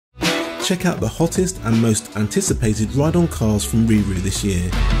Check out the hottest and most anticipated ride-on cars from RiiRoo this year.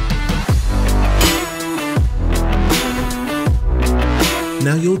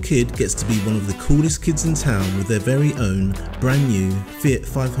 Now your kid gets to be one of the coolest kids in town with their very own brand new Fiat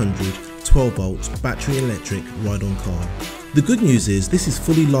 500 12-volt battery electric ride-on car. The good news is this is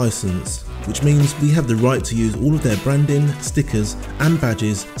fully licensed, which means we have the right to use all of their branding, stickers and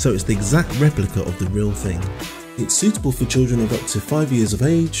badges, so it's the exact replica of the real thing. It's suitable for children of up to 5 years of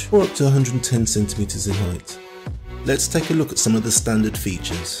age or up to 110 centimeters in height. Let's take a look at some of the standard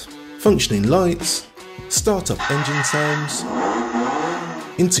features. Functioning lights, start-up engine sounds,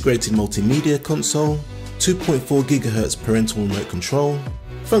 integrated multimedia console, 2.4 GHz parental remote control,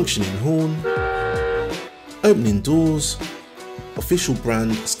 functioning horn, opening doors, official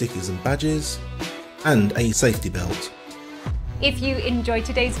brand stickers and badges, and a safety belt. If you enjoyed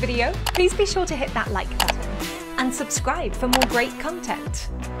today's video, please be sure to hit that like button and subscribe for more great content.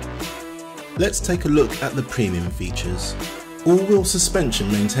 Let's take a look at the premium features. All-wheel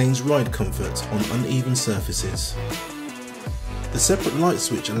suspension maintains ride comfort on uneven surfaces. The separate light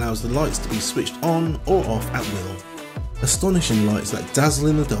switch allows the lights to be switched on or off at will. Astonishing lights that dazzle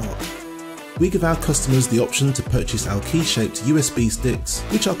in the dark. We give our customers the option to purchase our key-shaped USB sticks,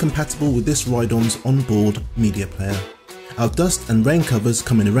 which are compatible with this ride-on's onboard media player. Our dust and rain covers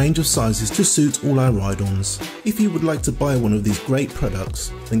come in a range of sizes to suit all our ride-ons. If you would like to buy one of these great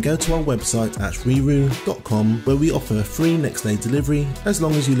products, then go to our website at RiiRoo.com, where we offer free next day delivery as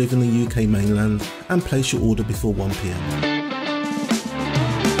long as you live in the UK mainland and place your order before 1 PM.